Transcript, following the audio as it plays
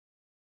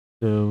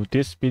So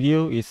this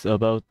video is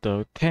about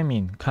the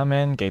Thaemine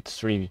Command Gate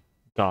 3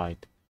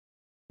 guide.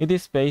 It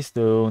is based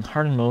on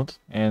hard mode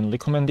and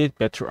recommended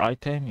battle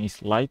item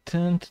is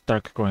Lightened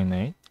Dark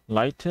Grenade,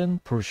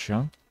 Lightened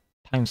Potion,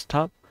 Time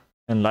Stop,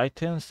 and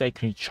Lightened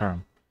Sacred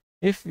Charm.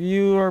 If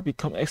you are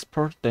become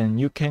expert, then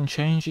you can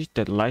change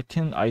that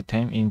lightened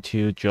item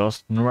into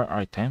just normal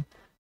item,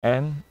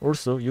 and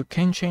also you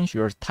can change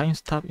your Time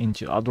Stop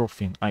into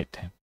Adolphine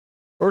item.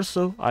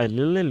 Also, I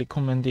really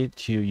recommend it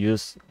to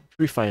use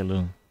Purify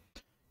Rune.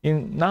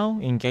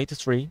 In Gate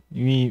 3,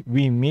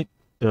 we meet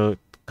the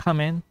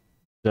command,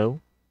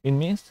 though it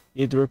means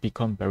it will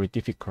become very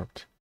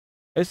difficult.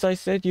 As I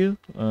said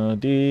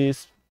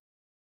this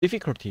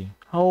difficulty,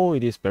 how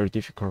it is very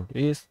difficult,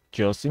 is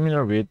just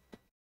similar with,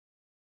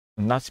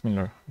 not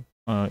similar.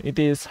 It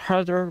is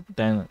harder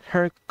than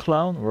Hell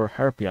Clown or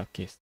Hell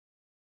Biakis.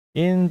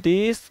 In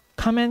this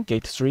command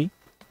Gate 3,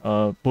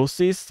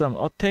 bosses some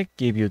attack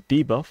give you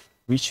debuff,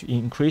 which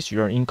increase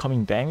your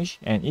incoming damage,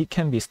 and it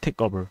can be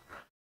stack over.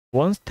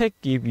 One stack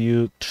give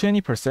you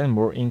 20%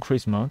 more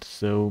increasement,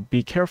 so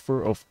be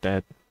careful of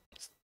that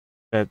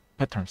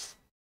patterns.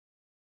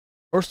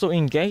 Also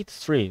in Gate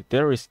 3,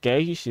 there is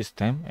gauge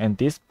system, and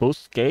this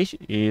boost gauge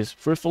is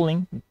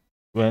fulfilling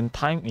when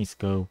time is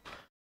go.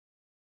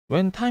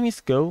 When time is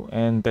go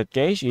and that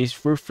gauge is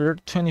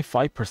fulfilled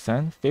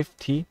 25%,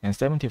 50, and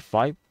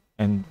 75,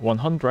 and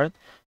 100,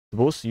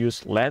 both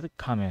use lead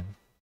command.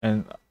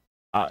 And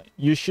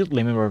you should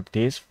remember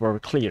this for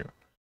clear.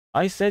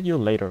 I said you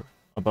later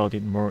about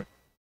it more.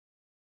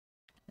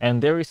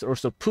 And there is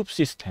also poob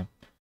system,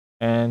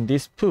 and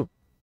this poob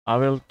I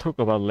will talk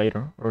about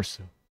later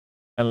also.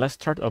 And let's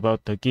start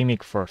about the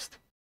gimmick first.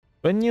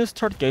 When you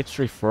start Gate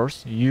 3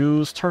 first,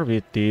 you start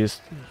with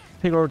this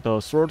stagger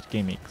the sword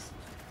gimmicks,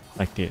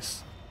 like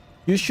this.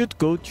 You should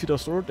go to the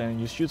sword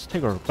and you should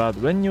stagger, but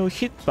when you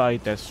hit by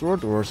that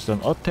sword or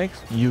some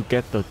attacks, you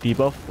get the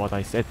debuff what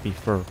I said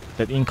before,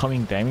 that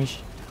incoming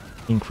damage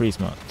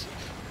increasement.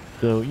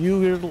 So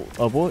you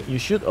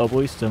should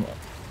avoid some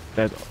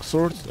that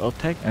sword's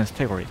attack and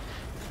stagger it.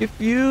 If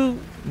you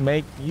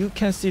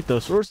can see the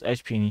sword's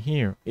HP in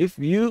here. If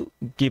you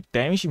give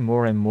damage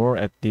more and more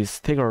at this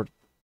stagger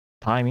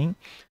timing,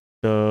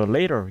 the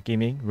later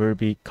gimmick will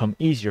become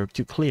easier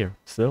to clear.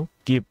 So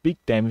give big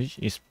damage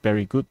is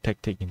very good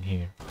tactic in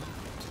here.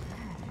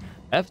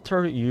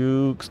 After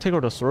you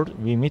stagger the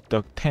sword, we meet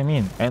the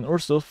Thaemine, and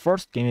also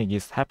first gimmick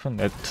is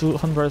happened at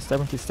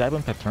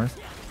 277 patterns,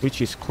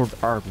 which is called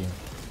Arbion.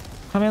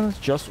 Commands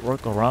just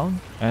work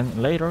around,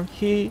 and later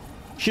he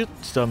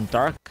shoots some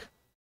dark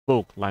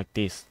fog like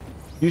this.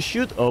 You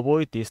should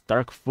avoid this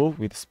dark fog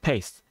with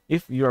space.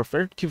 If you are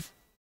fair to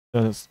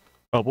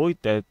avoid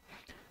that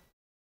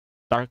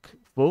dark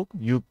fog,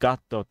 you got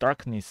the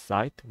darkness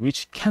side,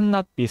 which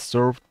cannot be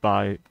solved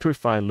by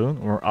Purify Rune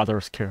or other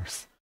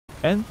skills.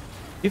 And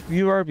if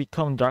you are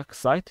become dark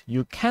side,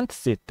 you can't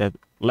see that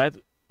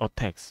lead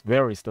attacks.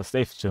 Where is the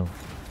safe zone?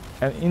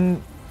 And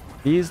in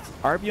this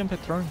Arbion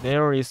pattern,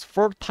 there is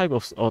 4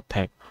 types of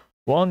attack.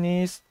 One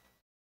is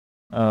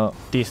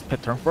this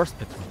pattern, first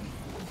pattern,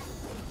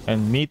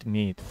 and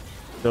mid.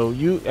 So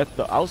you at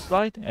the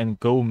outside and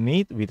go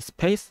mid with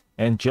space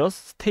and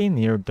just stay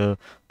near the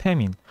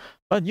Thaemine.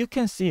 But you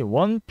can see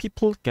one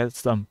people get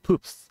some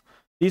poops.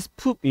 This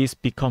poop is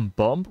become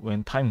bomb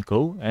when time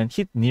go and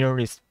hit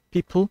nearest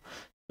people.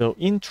 So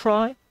in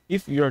try,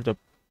 if you are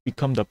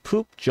become the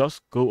poop,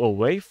 just go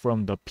away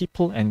from the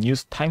people and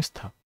use time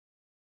stop.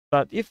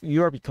 But if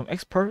you are become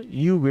expert,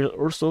 you will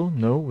also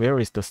know where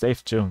is the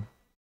safe zone.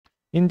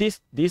 In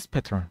this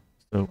pattern,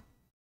 so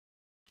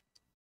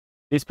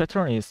this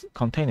pattern is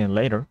contained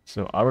later,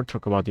 so I will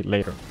talk about it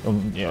later.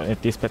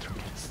 At this pattern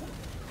case.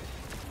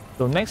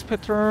 So next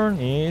pattern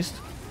is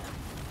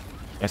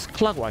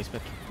clockwise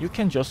pattern. You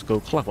can just go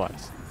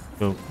clockwise.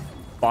 So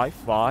 5,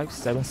 5,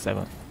 7,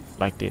 7,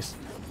 like this.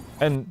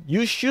 And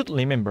you should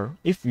remember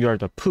if you are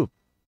the poop,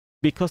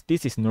 because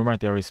this is normal.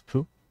 There is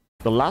poop.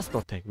 The last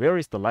attack. Where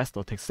is the last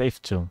attack safe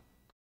zone?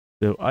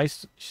 So I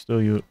show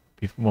you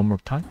one more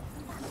time.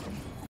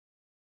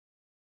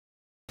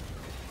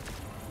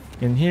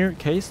 In here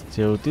case,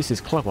 so this is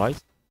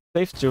clockwise.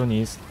 Safe zone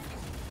is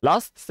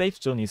last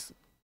safe zone is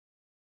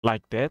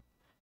like that.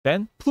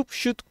 Then poop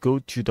should go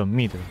to the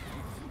middle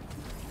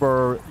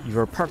for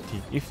your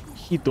party if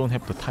he don't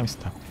have the time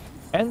stop.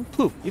 And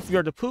poop, if you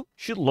are the poop,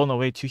 should run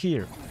away to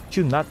here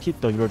to not hit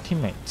your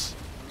teammates.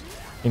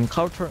 In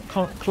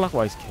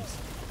clockwise case.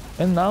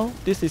 And now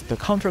this is the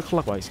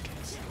counterclockwise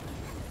case.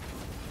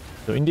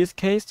 So in this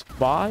case,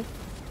 5.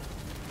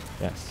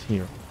 Yes,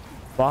 here.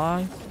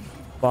 5,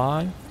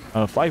 5,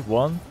 5,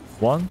 1,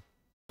 1.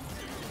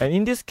 And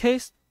in this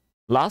case,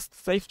 last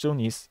safe zone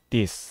is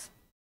this.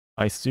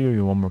 I show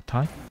you one more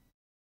time.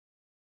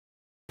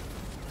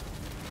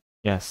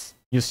 Yes,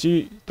 you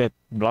see that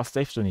last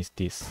safe zone is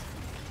this.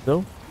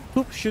 So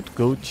poop should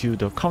go to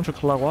the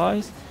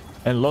counterclockwise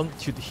and run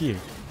to here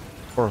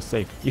for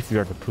safe if you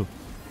are the poop.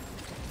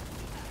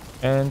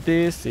 And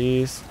this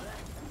is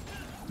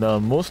the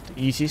most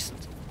easiest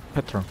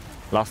pattern,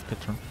 last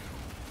pattern.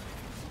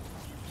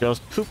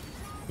 Just poop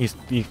is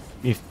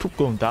if poob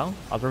going down,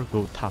 other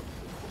go top.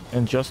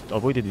 And just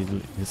avoid it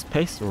in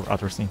space or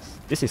other things.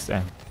 This is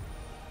end.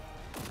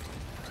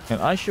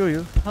 And I show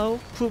you how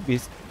poob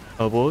is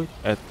avoid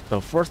at the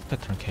first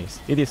pattern case.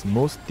 It is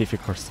most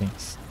difficult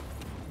things.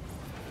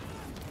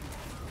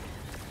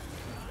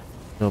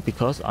 So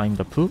because I'm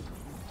the poob,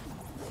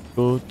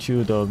 go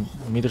to the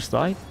middle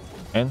side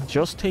and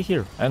just stay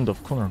here, end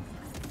of corner.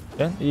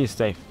 Then it is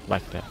safe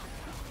like that.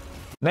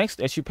 Next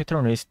HP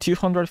pattern is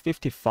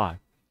 255.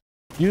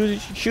 You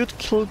should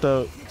kill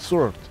the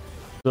sword.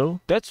 So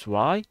that's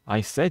why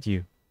I said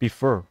you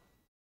before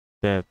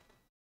that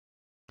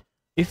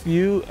if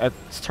you at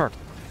start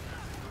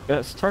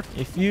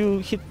if you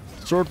hit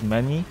sword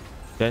many,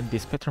 then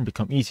this pattern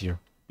become easier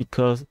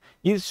because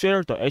it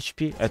share the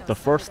HP at the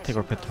first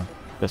stagger pattern,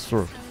 the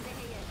sword.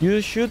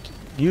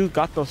 You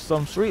got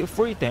some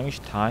free damage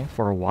time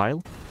for a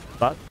while,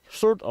 but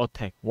sword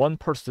attack one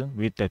person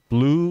with that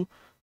blue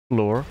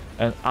floor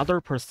and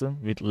other person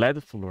with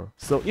red floor.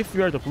 So if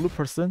you are the blue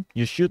person,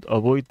 you should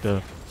avoid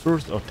the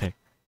sword attack.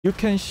 You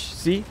can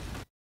see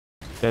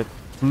that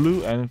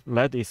blue and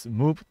red is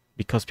moved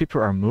because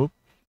people are moved,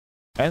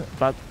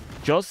 but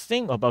just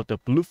think about the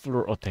blue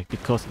floor attack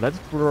because red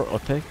floor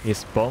attack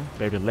is bomb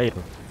very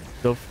later.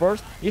 So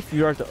first, if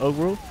you are the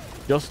aggro,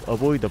 just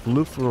avoid the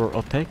blue floor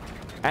attack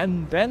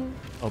and then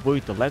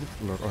avoid the red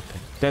floor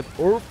attack. That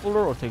all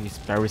floor attack is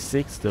very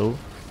sick, so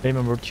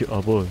remember to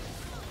avoid.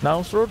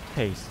 Now sword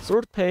pace.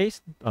 Sword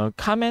pace,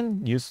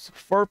 common use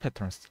 4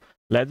 patterns: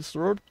 red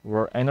sword,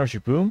 or energy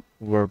boom,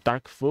 or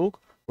dark fog,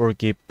 or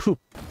give poob.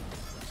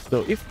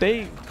 So if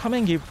they come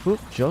and give poob,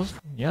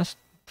 just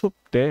poob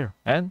there.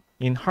 And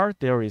in hard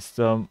there is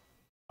some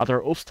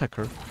other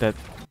obstacle that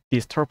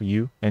disturb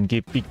you and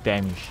give big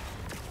damage.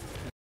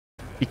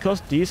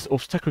 Because this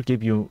obstacle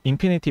give you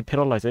infinity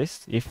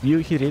paralysis, if you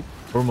hit it,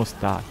 almost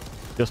die.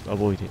 Just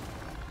avoid it.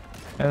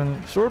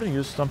 And sword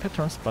use some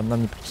patterns, but not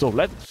so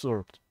red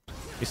sword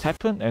is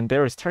happen and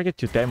there is target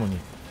to Thaemine.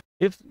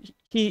 If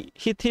he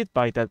hit it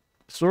by that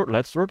sword,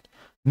 red sword,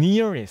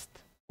 nearest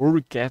or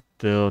get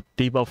the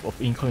debuff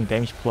of incoming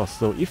damage plus.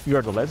 So if you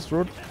are the red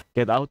sword,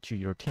 get out to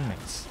your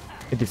teammates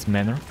in this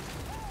manner.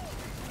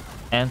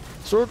 And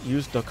sword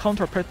use the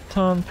counter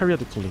pattern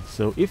periodically.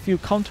 So if you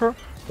counter,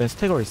 then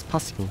stagger is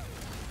possible.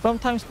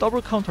 Sometimes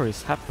double counter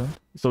is happened.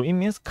 So it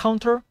means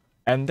counter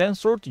and then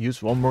sword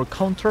use one more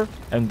counter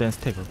and then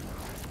stagger.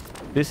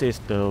 This is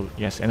the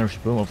energy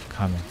boom of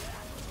common.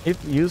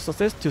 If you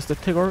success to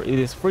stagger, it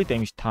is free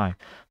damage time.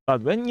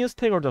 But when you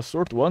stagger the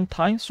sword one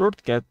time,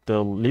 sword get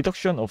the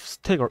reduction of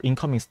stagger,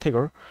 incoming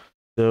stagger.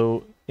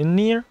 So in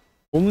near,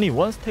 only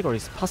one stagger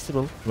is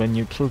possible when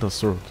you kill the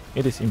sword.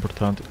 It is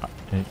important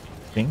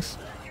things.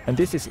 And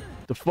this is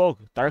the fog,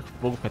 dark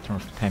fog pattern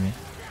of Thaemine.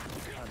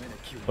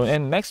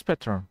 And next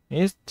pattern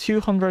is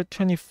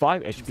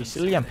 225 HP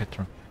Cillian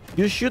pattern.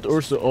 You should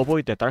also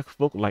avoid the dark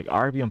fog like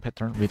Arbion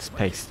pattern with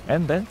space.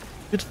 And then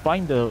you should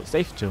find the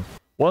safe zone.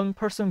 One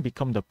person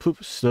become the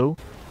poob, so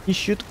he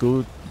should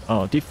go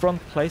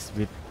different place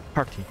with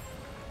party.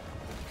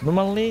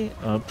 Normally,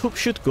 poob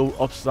should go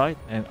upside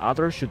and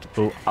other should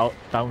go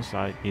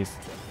downside is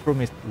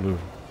promised rule.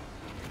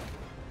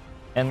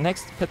 And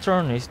next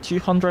pattern is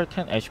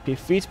 210 HP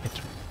freeze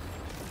pattern.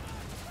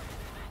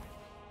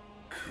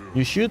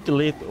 You should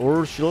delete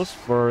all shields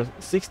for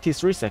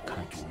 63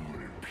 seconds.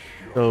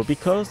 So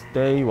because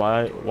they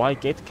why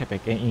gate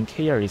capback and in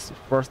KR is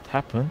first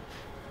happen,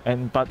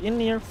 but in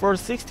here for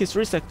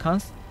 63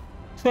 seconds,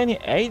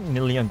 28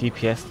 million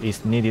DPS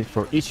is needed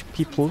for each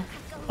people.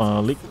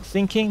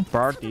 Thinking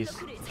Bard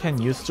can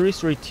use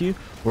 332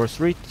 or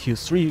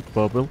 323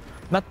 bubble,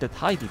 not that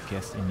high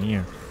DPS in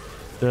here.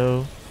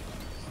 So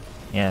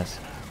yes,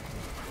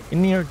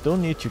 in here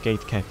don't need to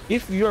gate cap.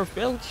 If you are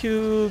failed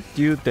to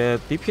do the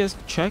DPS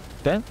check,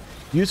 then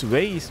use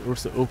Wei is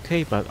also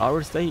okay, but I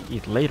will say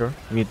it later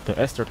with the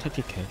Esther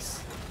tactic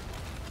case.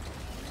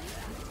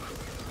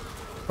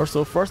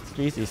 Also, first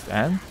phase is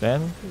end,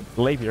 then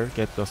Blavier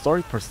get the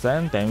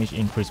 30% damage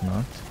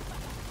increasement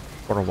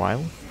for a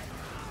while.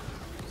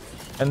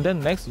 And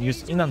then next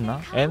use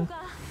Inanna and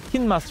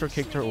Hitmaster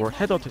character or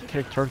head attack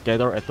character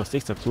gather at the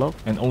 6 o'clock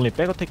and only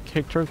back attack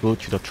character go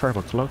to the 12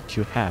 o'clock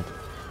to head.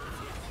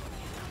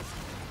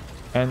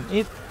 And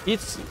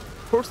its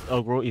first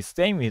aggro is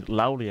same with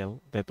Lauriel,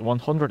 that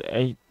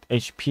 108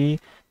 HP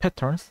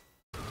patterns,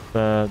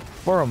 but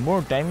for a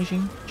more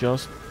damaging,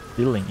 just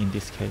dealing in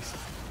this case.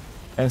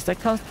 And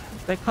second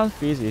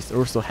phase is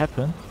also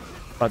happen,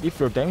 but if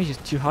your damage is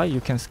too high,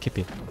 you can skip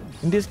it.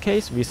 In this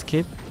case, we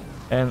skip.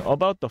 And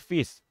about the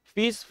phase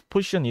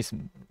position is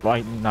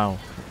right now,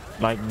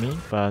 like me,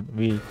 but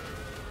we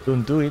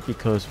don't do it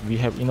because we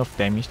have enough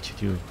damage to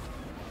do it.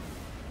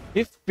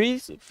 If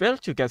Fizz fail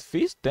to get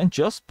Fizz, then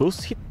just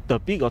boost hit the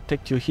big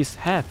attack to his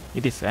head.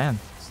 It is end,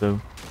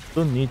 so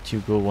don't need to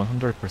go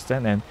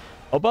 100%. And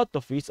about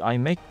the Fizz, I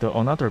make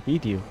another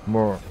video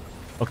more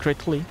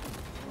accurately.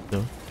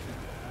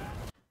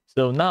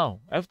 So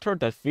now, after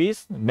that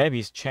Fizz, map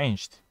is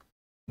changed.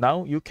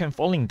 Now you can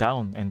falling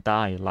down and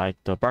die like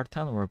the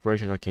Bartan or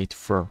Brazier Gate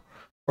 4.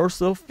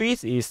 Also,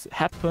 feeds is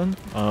happen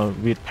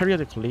with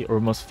periodically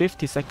almost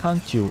 50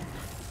 seconds to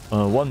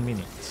 1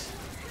 minute.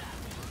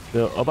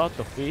 About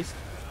the feeds,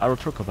 I will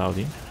talk about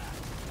it.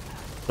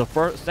 The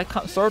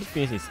third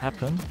phase is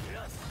happen.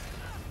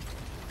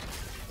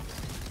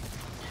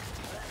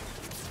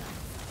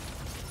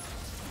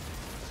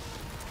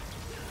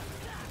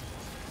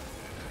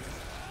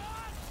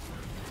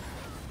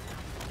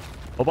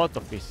 About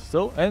the phase.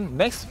 So, and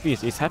next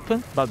phase is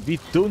happen, but we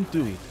don't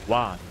do it.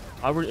 Why?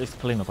 I will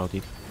explain about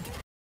it.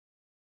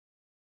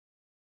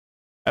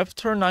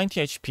 After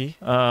 90 HP,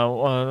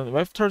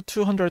 after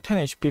 210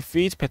 HP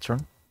feed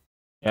pattern,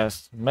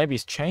 yes, maybe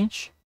it's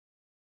change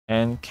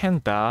and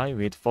can die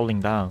with falling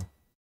down.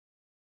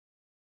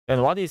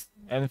 And what is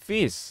and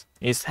feeds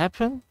is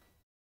happen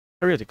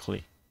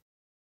periodically.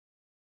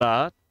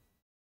 But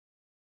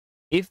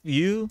if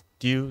you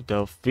do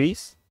the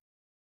feeds,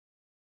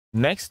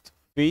 next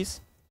feeds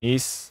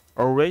is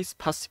always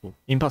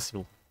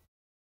impossible.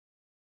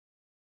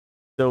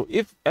 So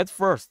if at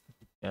first,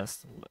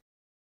 yes,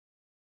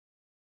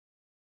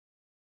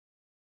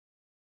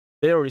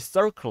 there is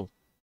circle,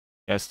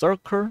 a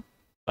circle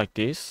like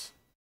this,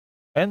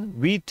 and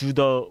we do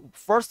the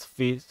first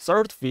phase,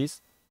 third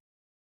phase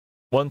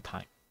one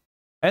time,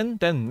 and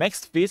then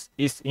next phase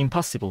is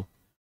impossible.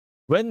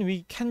 When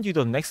we can do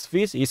the next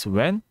phase is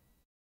when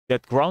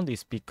that ground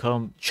is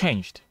become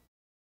changed.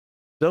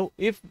 So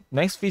if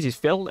next phase is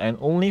failed and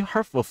only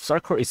half of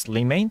circle is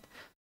remained,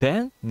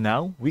 then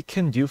now we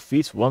can do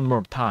phase one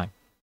more time.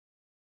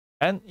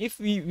 And if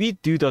we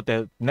do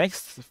the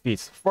next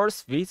phase,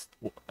 first phase,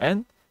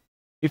 and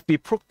if we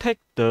protect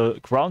the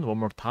ground one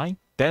more time,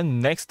 then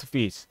next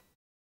phase,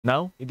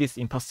 now it is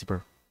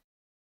impossible.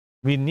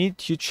 We need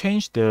to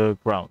change the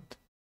ground.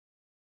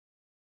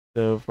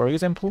 So for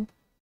example,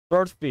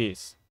 third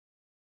phase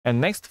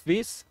and next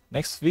phase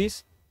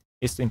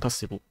is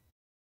impossible.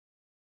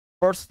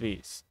 First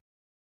phase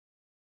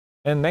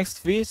and next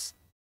phase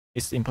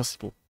is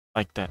impossible,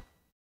 like that.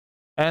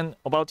 And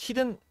about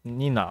hidden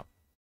Nina,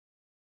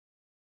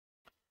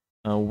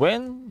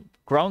 when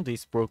ground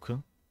is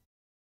broken,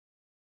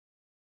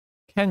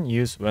 can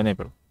use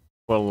whenever.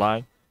 Well,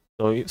 like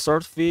so,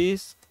 third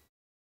phase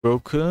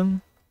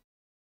broken,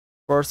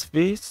 first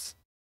phase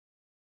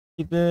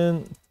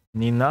hidden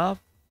Nina,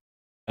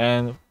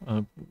 and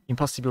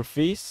impossible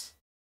phase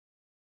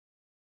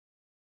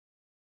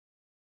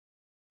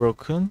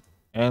broken,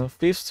 and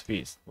fifth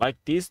phase. Like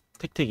this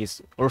tactic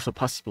is also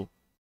possible.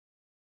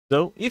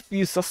 So if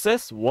you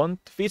success one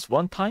phase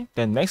one time,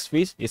 then next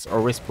phase is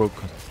always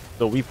broken.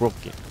 So we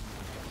broke it,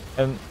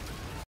 and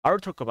I'll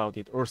talk about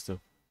it also.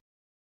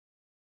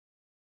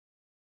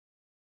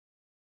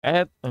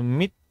 At a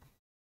mid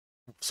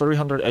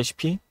 300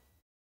 HP,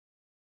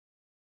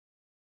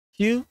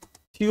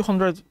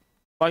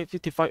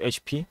 255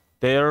 HP,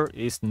 there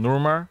is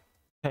normal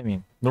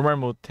Thaemine, normal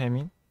mode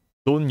Thaemine.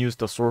 Don't use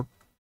the sword.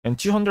 And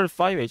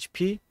 205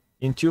 HP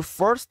into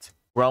first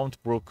ground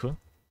broken,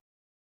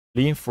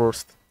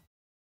 reinforced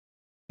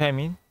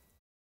Thaemine,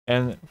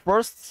 and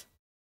first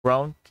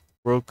ground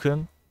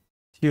broken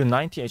to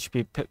 90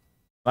 HP.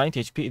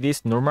 90 HP. It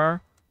is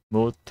normal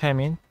mode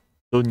Thaemine.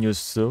 Don't use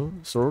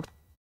sword.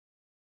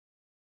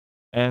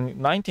 And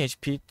 90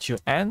 HP to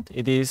end,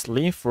 it is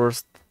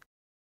reinforced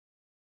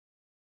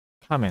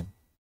Kamen.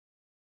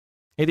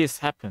 It is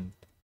happened.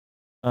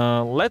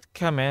 Let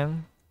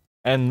Kamen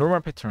and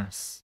normal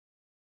patterns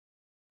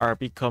are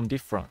become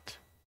different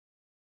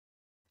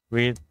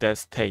with that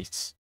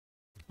stage.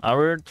 I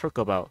will talk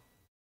about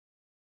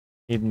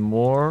it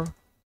more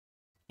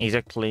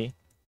exactly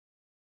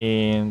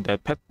in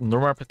that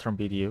normal pattern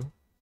video.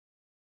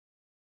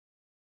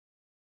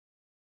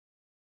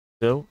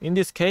 So in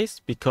this case,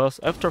 because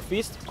after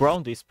feast,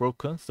 ground is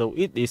broken, so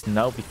it is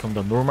now become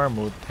the normal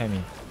mode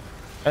Thaemine.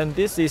 And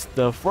this is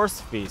the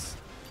first feast.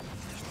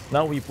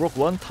 Now we broke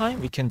one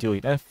time, we can do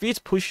it. And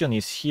feast position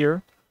is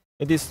here.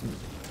 It is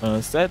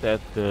said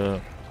at the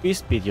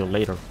feast video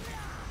later,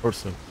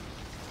 also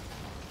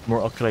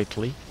more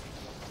accurately.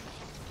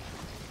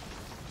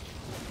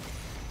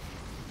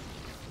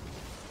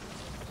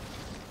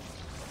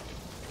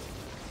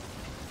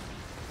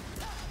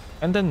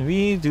 And then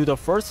we do the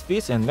first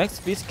feast, and next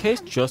feast case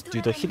just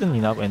do the hidden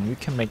enough, and we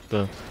can make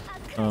the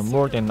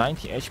more than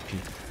 90 HP.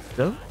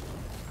 So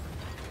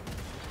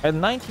at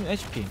 19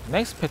 HP,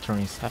 next pattern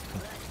is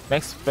happening.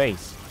 Next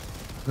phase.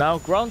 Now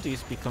ground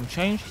is become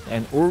changed,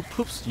 and all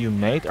poops you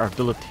made are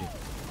deleted.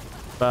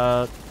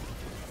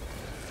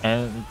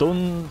 And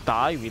don't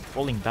die with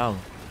falling down.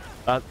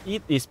 But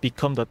it is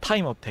become the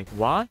time attack.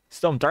 Why?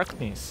 Some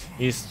darkness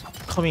is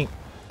coming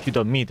to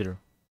the middle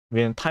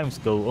when times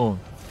go on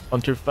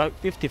until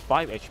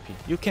 55 HP.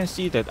 You can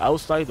see that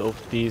outside of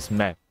this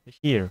map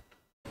here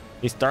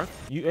is dark.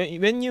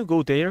 When you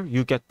go there,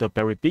 you get the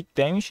very big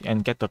damage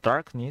and get the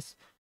darkness.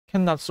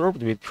 Cannot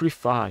solve with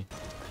purify.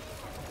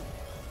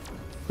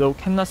 So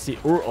cannot see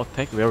all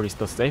attack where is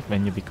the safe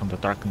when you become the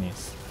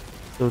darkness.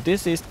 So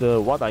this is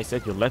the what I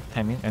said you let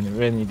Thaemine, and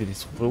when it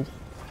is full.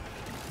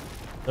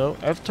 So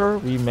after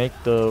we make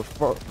the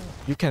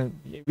you can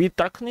with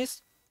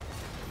darkness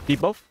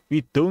debuff,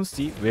 we don't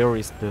see where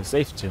is the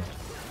safe zone.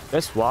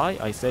 That's why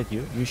I said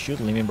you should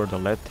remember the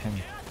red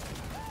Thaemine.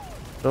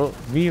 So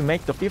we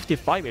make the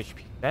 55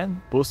 HP,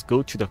 then both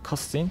go to the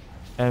cutscene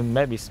and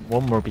map is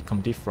one more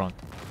become different.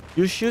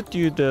 You should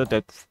do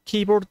that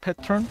keyboard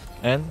pattern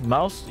and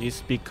mouse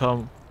is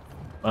become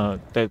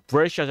that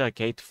Brescia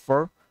gate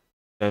for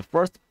the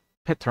first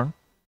pattern.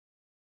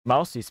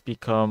 Mouse is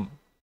become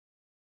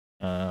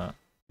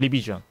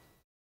revision.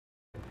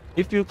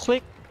 If you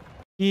click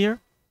here,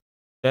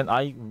 then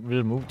I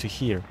will move to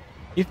here.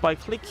 If I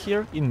click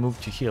here, it moves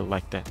to here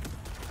like that.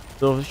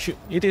 So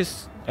it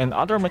is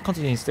another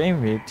mechanism is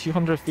same with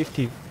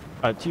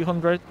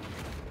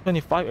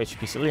 225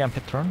 HP Cillian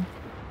pattern.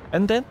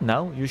 And then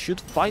now you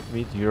should fight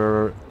with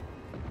your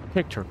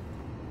character.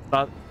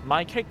 But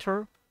my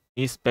character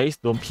is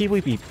based on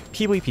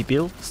PvP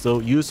build, so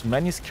use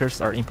many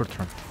skills are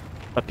important.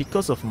 But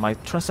because of my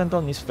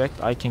Transcendent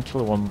effect, I can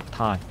kill one more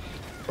time.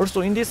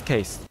 Also in this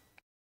case,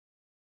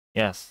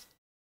 yes,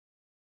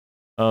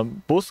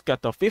 both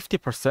got the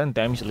 50%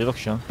 damage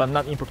reduction, but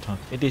not important.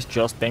 It is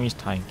just damage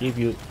time. Give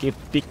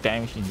big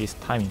damage in this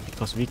timing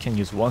because we can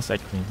use one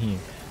cycle in here.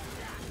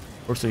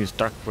 Also use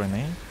Dark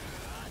Grenade.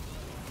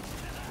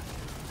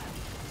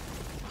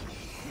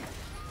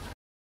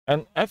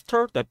 And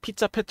after that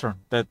pizza pattern,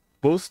 that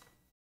both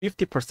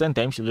 50%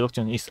 damage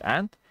reduction is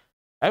end.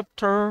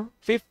 After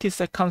 50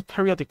 seconds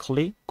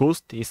periodically,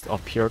 ghost is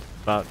appeared,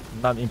 but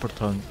not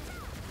important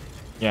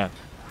yet.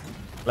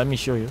 Let me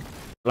show you.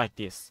 Like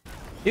this.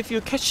 If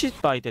you catch it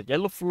by the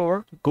yellow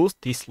floor,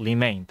 ghost is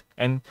remained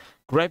and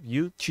grab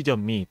you to the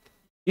mid.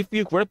 If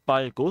you grab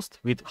by a ghost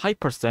with high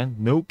percent,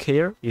 no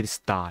care, it is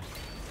die.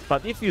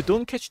 But if you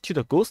don't catch to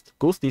the ghost,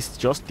 ghost is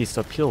just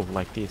disappear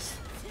like this.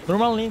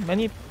 Normally,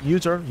 many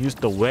users use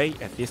the way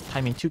at this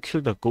timing to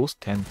kill the ghost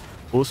and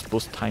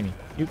boost timing.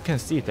 You can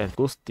see that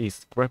ghost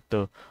is grab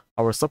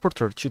our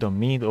supporter to the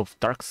mid of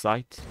dark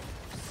side.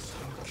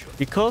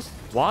 Because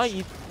why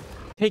it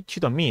take to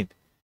the mid?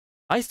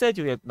 I said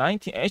you at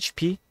 19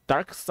 HP,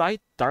 dark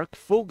side, dark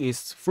fog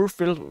is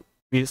fulfilled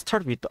will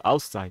start with the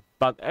outside.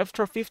 But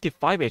after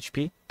 55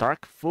 HP,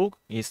 dark fog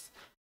is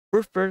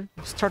fulfilled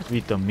start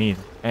with the mid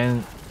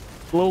and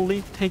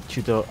slowly take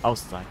to the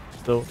outside.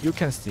 So you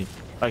can see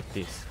like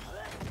this.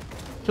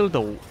 Kill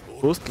the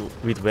ghost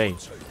with way.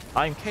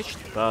 I'm catched,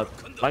 but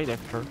right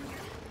after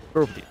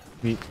proved it.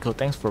 Because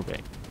thanks for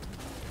way.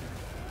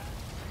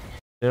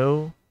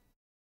 So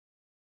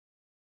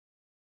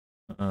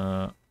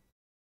okay,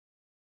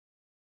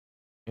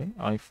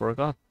 I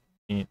forgot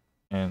it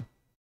and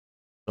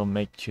don't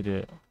make to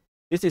the.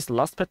 This is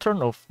last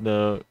pattern of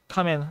the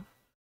common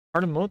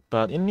hard mode,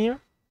 but in here,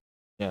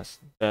 yes,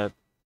 that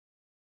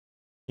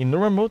in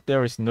normal mode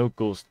there is no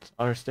ghost.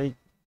 I'll say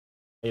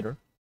later.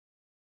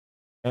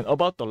 And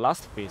about the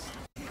last phase,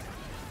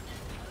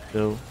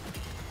 so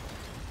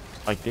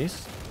like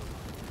this,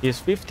 is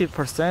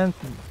 50%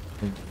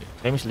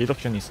 damage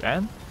reduction is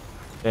end.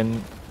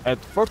 Then at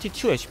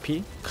 42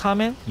 HP,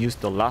 Kamen use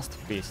the last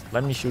phase.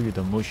 Let me show you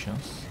the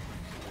motions.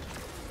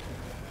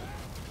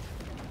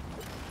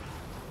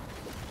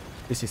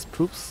 This is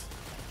poops.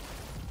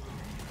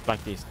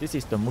 Like this. This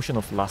is the motion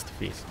of last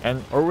phase.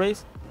 And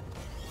always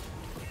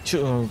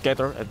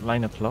together at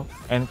 9 o'clock.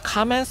 And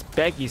Kamen's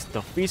back is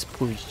the phase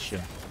position.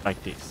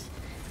 Like this.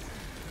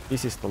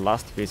 This is the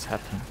last phase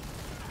happen.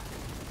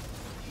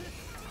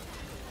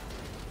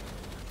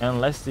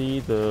 And let's see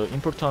the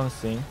important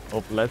thing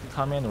of let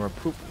Kamen or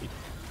poop it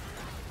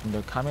in the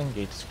Kamen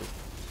gate script.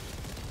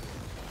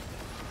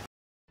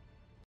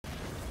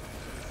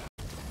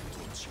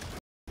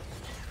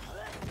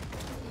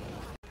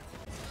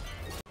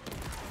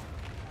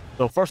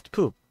 So first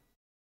poop.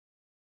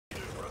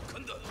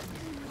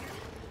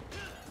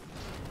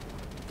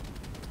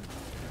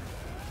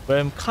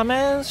 When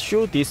Kamen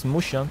show this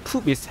motion,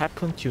 poop is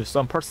happen to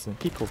some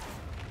people,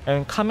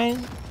 and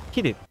Kamen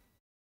hit it.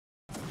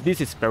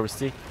 This is very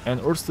sick, and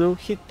also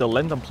hit the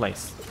random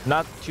place,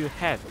 not to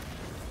head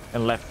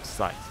and left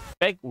side,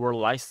 back or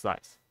right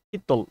side.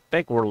 Hit the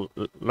back or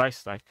right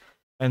side,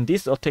 and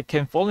this attack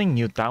can falling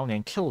you down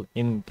and kill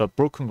in the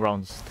broken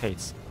ground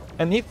states.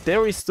 And if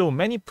there is so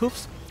many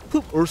poops,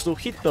 poop also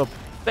hit the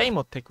same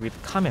attack with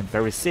Kamen,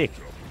 very sick,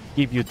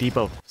 give you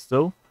debuff.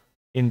 So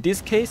in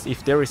this case,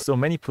 if there is so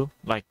many poop,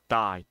 like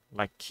die,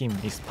 like Kim,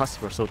 is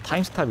possible. So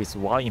time stop is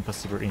why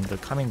impossible in the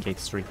Kamen Gate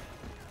 3.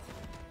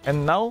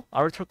 And now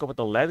I will talk about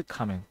the lead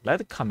Kamen.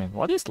 Lead Kamen,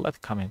 what is lead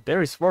Kamen?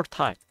 There is 4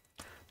 types.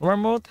 Normal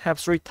mode have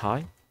 3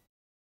 types,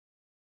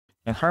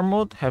 and hard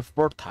mode have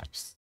 4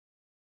 types.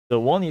 The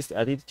one is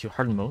added to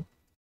hard mode,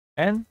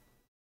 and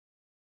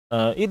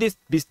it is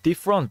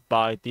different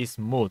by this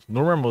mode.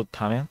 Normal mode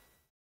Kamen,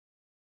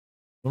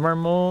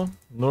 normal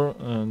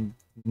mode,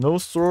 no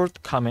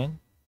sword Kamen,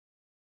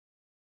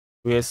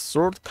 with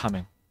sword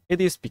Kamen.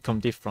 It is become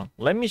different.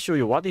 Let me show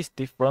you what is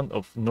different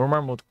of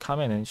normal mode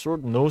Kamen and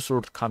sword no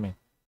sword Kamen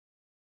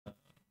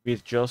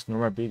with just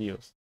normal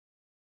videos.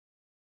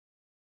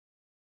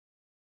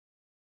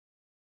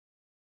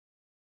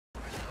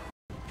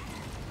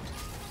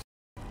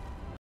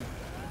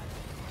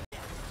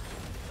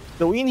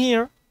 So in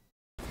here,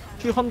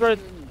 200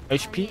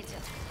 HP,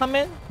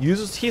 Kamen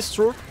uses his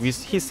sword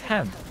with his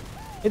hand.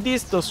 It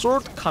is the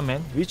sword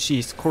Kamen which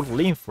is called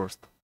reinforced.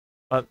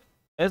 But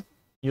as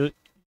you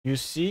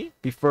see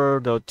before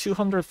the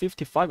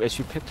 255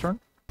 HP pattern,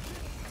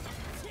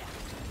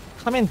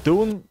 Kamen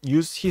don't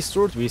use his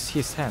sword with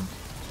his hand.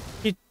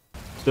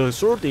 The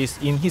sword is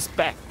in his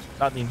back,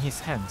 not in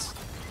his hands.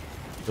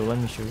 So let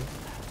me show you.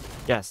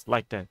 Yes,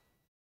 like that.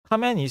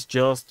 Kamen is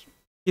just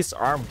his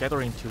arm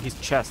gathering to his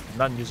chest,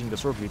 not using the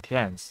sword with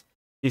hands.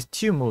 These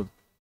two modes.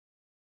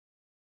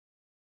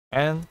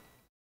 And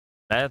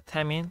that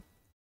Thaemine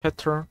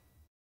pattern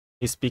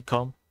is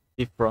become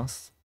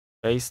difference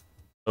based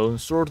on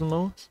sword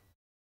mode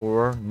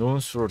or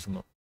non-sword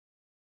mode.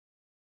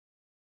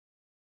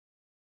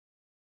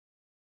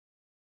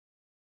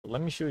 So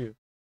let me show you.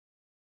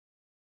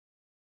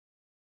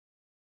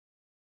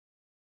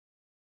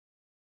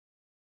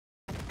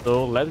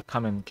 So let's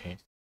Kamen case.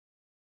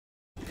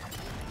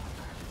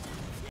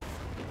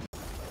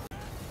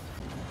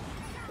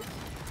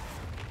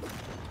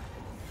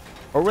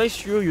 Always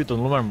show you the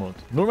normal mode.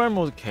 Normal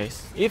mode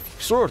case,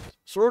 if sword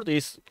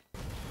is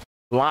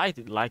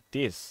light like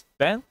this,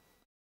 then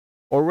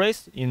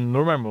always in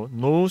normal mode,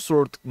 no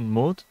sword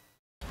mode,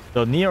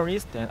 the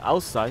nearest and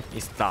outside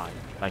is die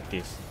like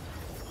this.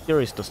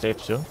 Here is the safe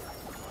zone.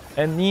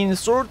 And in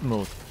sword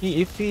mode,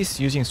 if he is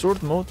using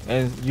sword mode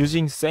and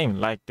using same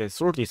like the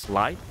sword is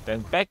light,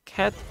 then back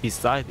head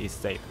beside is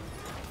safe,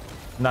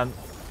 not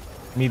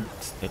mid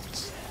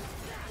steps.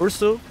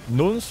 Also,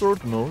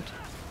 non-sword mode,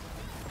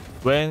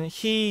 when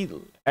he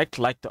act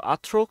like the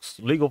Aatrox,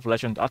 League of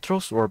Legends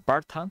Aatrox or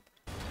Bartan,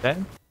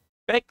 then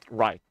back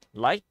right,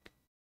 like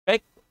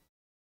back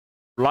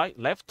right,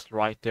 left,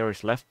 right, there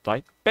is left,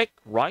 right, back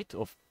right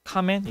of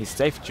Kamen is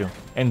safe zone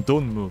and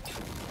don't move.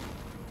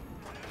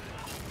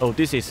 Oh,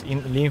 this is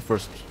in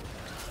reinforced.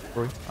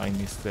 Sorry, I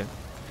missed that.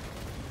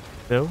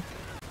 So,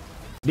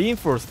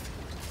 reinforced.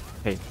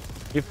 Hey,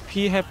 if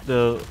he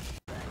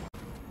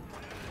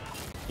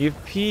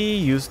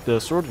used the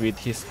sword with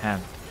his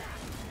hand,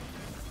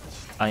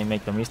 I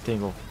make the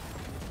mistake of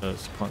the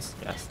sequence.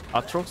 Yes,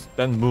 Aatrox,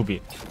 then move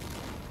it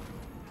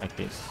like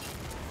this.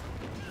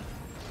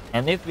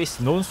 And if it's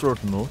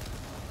non-sword mode,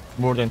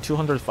 more than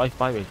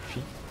 255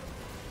 HP,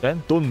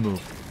 then don't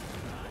move.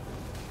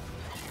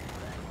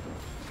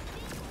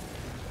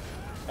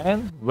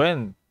 And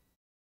when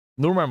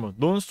normal mode,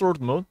 non-sword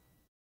mode,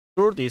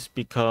 sword is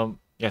become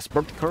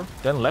vertical,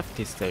 then left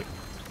is safe.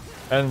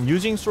 And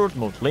using sword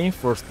mode,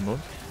 reinforced mode,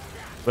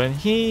 when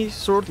he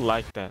sword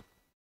like that,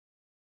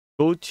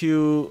 go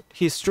to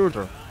his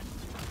shoulder,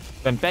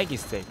 then back is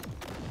safe.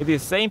 It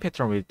is same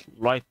pattern with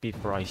right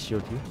before I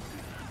showed you.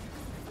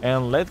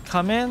 And let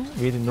Kamen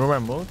with normal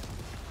mode,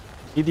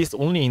 it is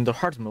only in the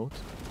hard mode.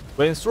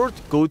 When sword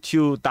go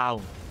to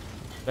down,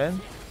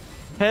 then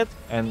head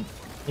and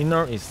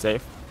inner is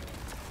safe.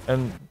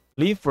 And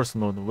reinforced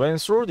mode, when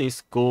sword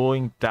is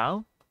going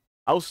down,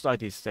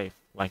 outside is safe,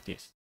 like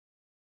this.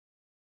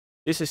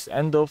 This is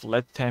end of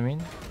Red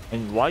Thaemine,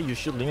 and why you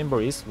should remember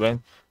is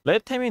when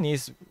Red Thaemine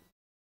is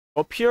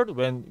appeared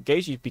when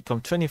gauge become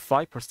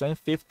 25%,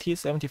 50,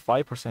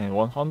 75%, and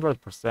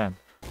 100%.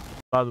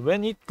 But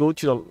when it go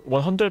to the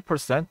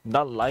 100%,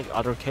 not like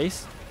other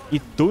case,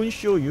 it don't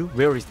show you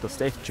where is the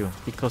safe zone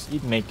because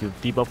it make you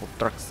debuff of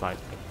dark side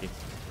like this.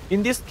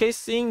 In this case,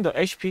 seeing the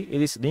HP,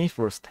 it is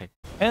reinforced tech.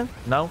 And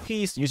now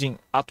he is using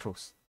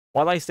Aatrox.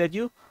 What I said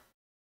you,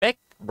 back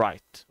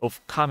right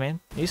of Kamen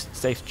is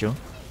safe zone.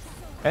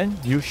 And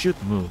you should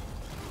move.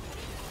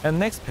 And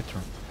next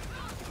pattern.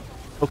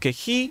 Okay,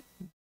 he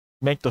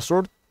make the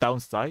sword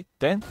downside,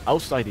 then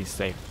outside is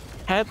safe.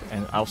 Head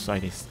and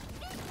outside is.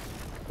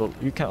 So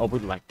you can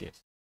avoid like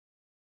this.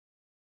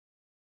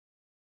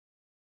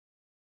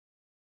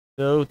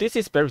 So this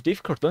is very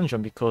difficult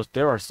dungeon because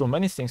there are so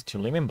many things to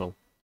remember.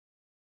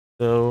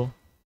 So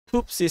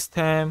poob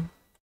system,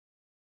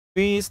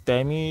 with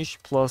damage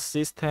plus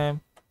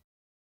system,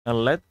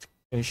 and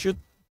you should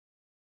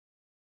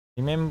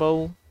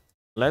remember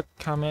let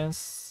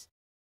comments,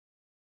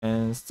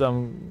 and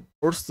some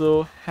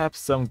also have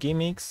some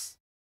gimmicks,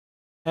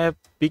 have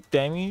big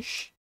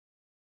damage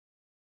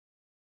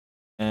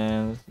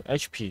and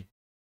HP.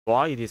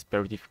 Why it is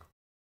very difficult?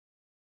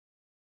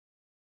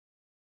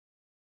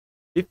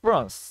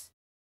 Difference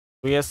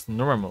vs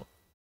normal.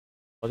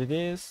 What it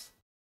is?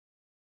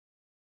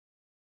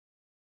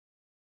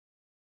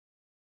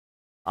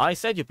 I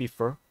said you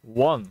before,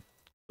 one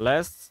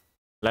less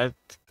let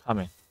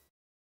comment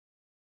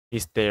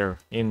is there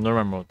in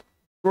normal mode.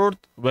 Sword,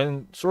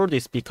 when sword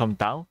is become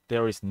down,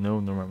 there is no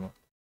normal mode.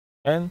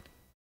 And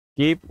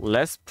give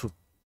less poob.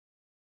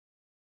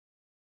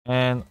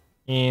 And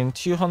in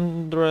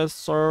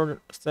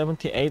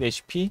 278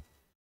 HP,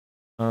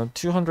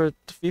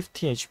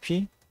 250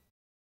 HP,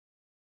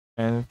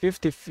 and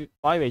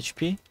 55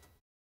 HP,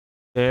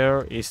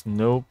 there is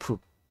no poob.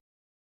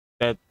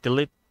 That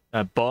delete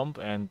bomb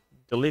and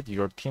delete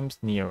your team's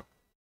near.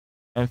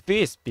 And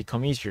fist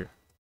become easier.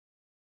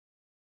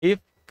 If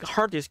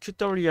hard is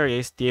QWER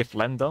SDF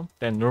random,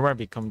 then normal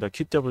become the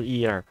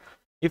QWER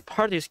If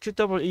heart is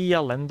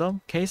QEER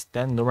random case,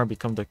 then normal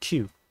become the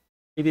Q.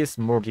 It is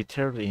more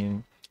detailed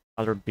in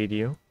other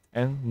video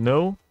and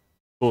no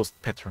boost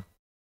pattern.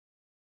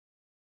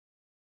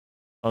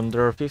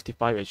 Under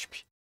 55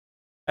 HP.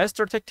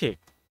 Esther tactic.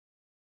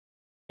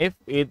 If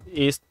it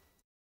is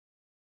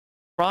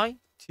try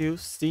to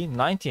see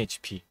 90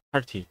 HP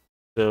party.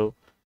 So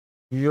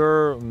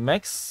your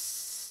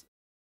max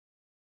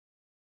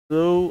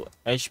low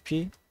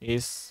HP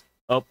is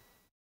up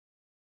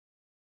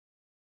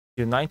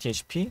to 90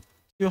 HP,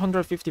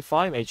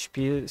 255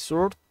 HP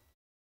sword,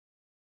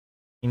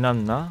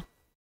 Inanna,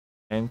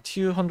 and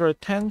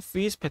 210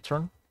 freeze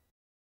pattern,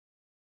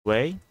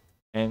 Wei,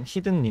 and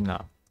hidden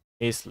Nina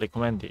is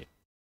recommended.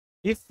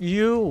 If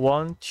you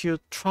want to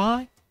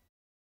try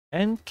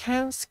and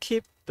can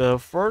skip the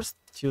first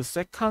to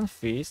second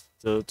phase,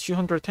 the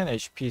 210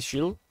 HP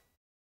shield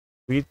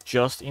with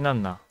just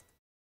Inanna.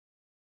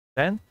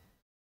 Then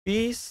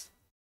phase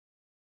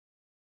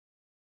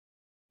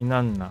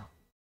Inanna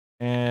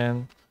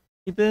and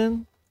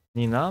hidden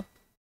Nina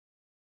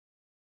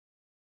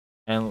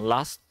and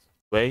last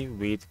way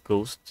with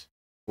ghost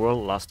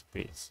world last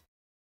phase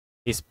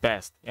is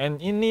best.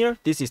 And in here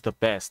this is the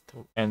best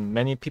and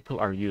many people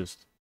are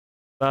used.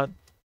 But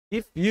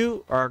if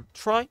you are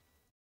try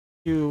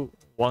to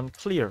one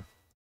clear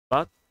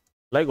but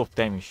lack of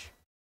damage,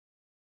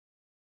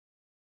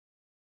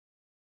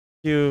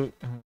 you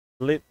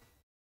lit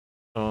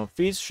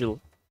phase shield,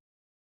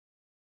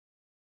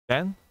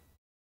 then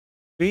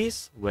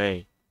phase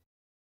way,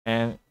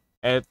 and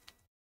at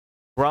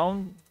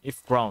ground,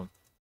 if ground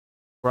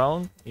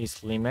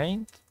is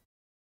remained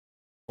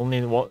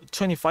only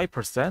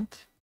 25%,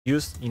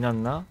 use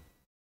Inanna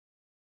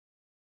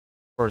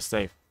for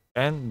safe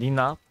and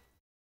Nina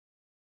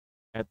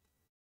at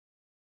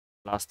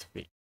last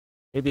phase.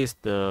 It is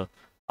the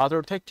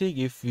other tactic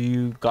if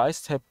you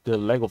guys have the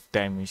lack of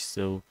damage,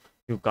 so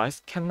you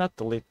guys cannot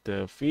delete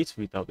the feeds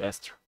without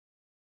Esther.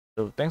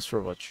 So thanks for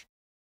watching.